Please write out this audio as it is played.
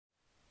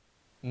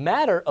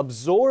Matter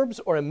absorbs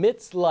or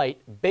emits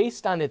light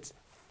based on its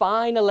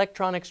fine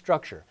electronic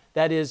structure.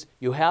 That is,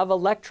 you have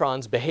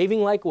electrons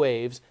behaving like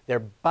waves. They're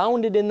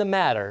bounded in the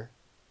matter,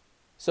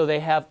 so they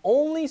have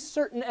only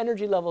certain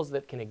energy levels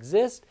that can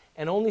exist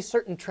and only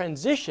certain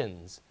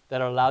transitions that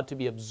are allowed to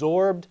be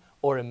absorbed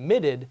or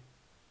emitted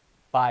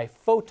by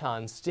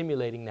photons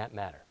stimulating that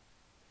matter.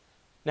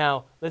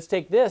 Now, let's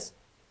take this.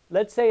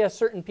 Let's say a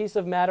certain piece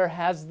of matter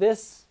has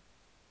this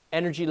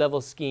energy level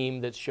scheme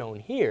that's shown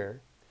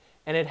here,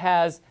 and it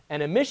has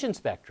an emission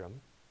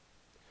spectrum.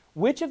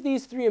 Which of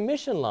these three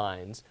emission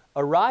lines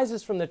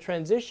arises from the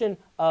transition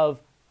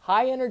of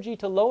high energy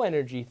to low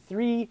energy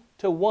 3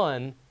 to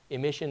 1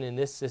 emission in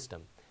this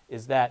system?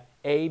 Is that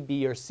A,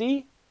 B, or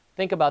C?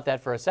 Think about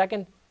that for a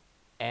second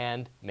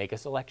and make a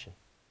selection.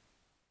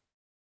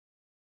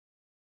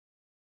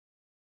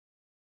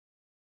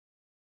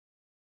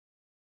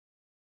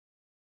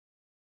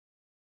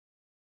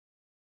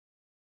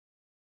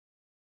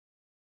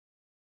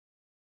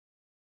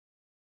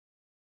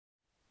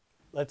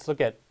 Let's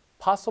look at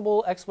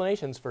possible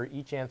explanations for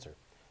each answer.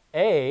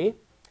 A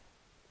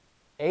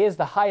is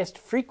the highest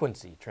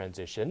frequency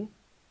transition,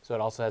 so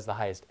it also has the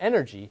highest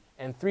energy,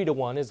 and 3 to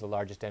 1 is the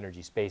largest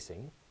energy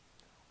spacing.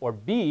 Or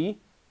B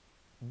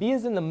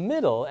is in the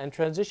middle, and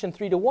transition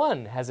 3 to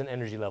 1 has an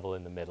energy level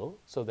in the middle,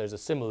 so there's a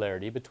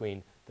similarity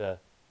between the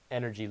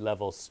energy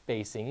level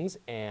spacings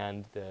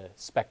and the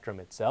spectrum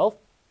itself.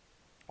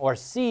 Or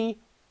C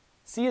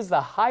is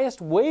the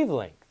highest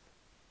wavelength,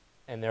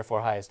 and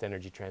therefore highest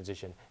energy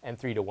transition, and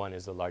 3 to 1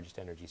 is the largest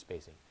energy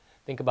spacing.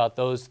 Think about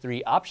those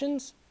three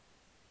options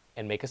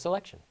and make a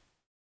selection.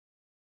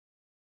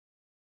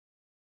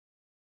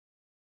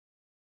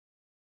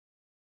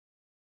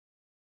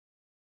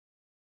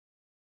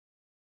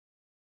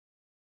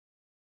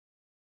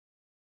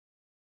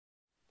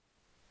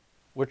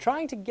 We're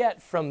trying to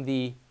get from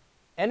the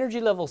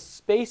energy level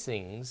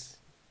spacings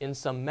in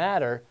some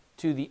matter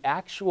to the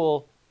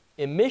actual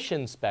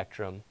emission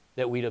spectrum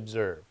that we'd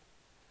observe.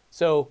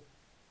 So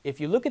if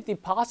you look at the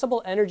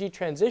possible energy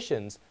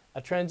transitions,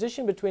 a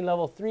transition between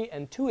level 3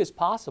 and 2 is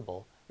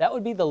possible. That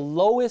would be the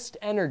lowest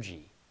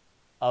energy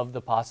of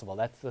the possible.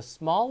 That's the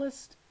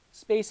smallest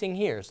spacing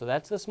here, so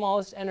that's the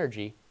smallest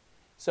energy.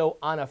 So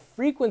on a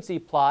frequency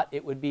plot,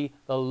 it would be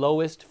the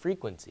lowest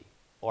frequency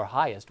or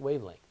highest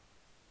wavelength.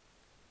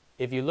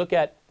 If you look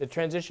at the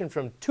transition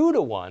from 2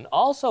 to 1,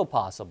 also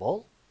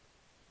possible,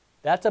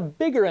 that's a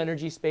bigger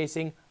energy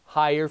spacing,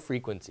 higher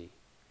frequency.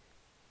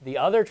 The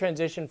other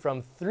transition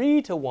from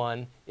 3 to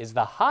 1 is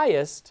the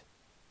highest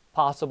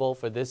possible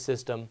for this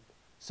system.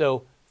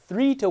 So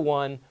 3 to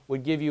 1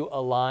 would give you a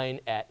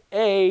line at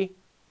A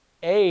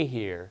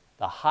here.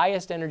 The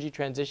highest energy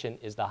transition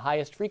is the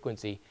highest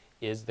frequency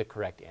is the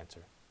correct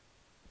answer.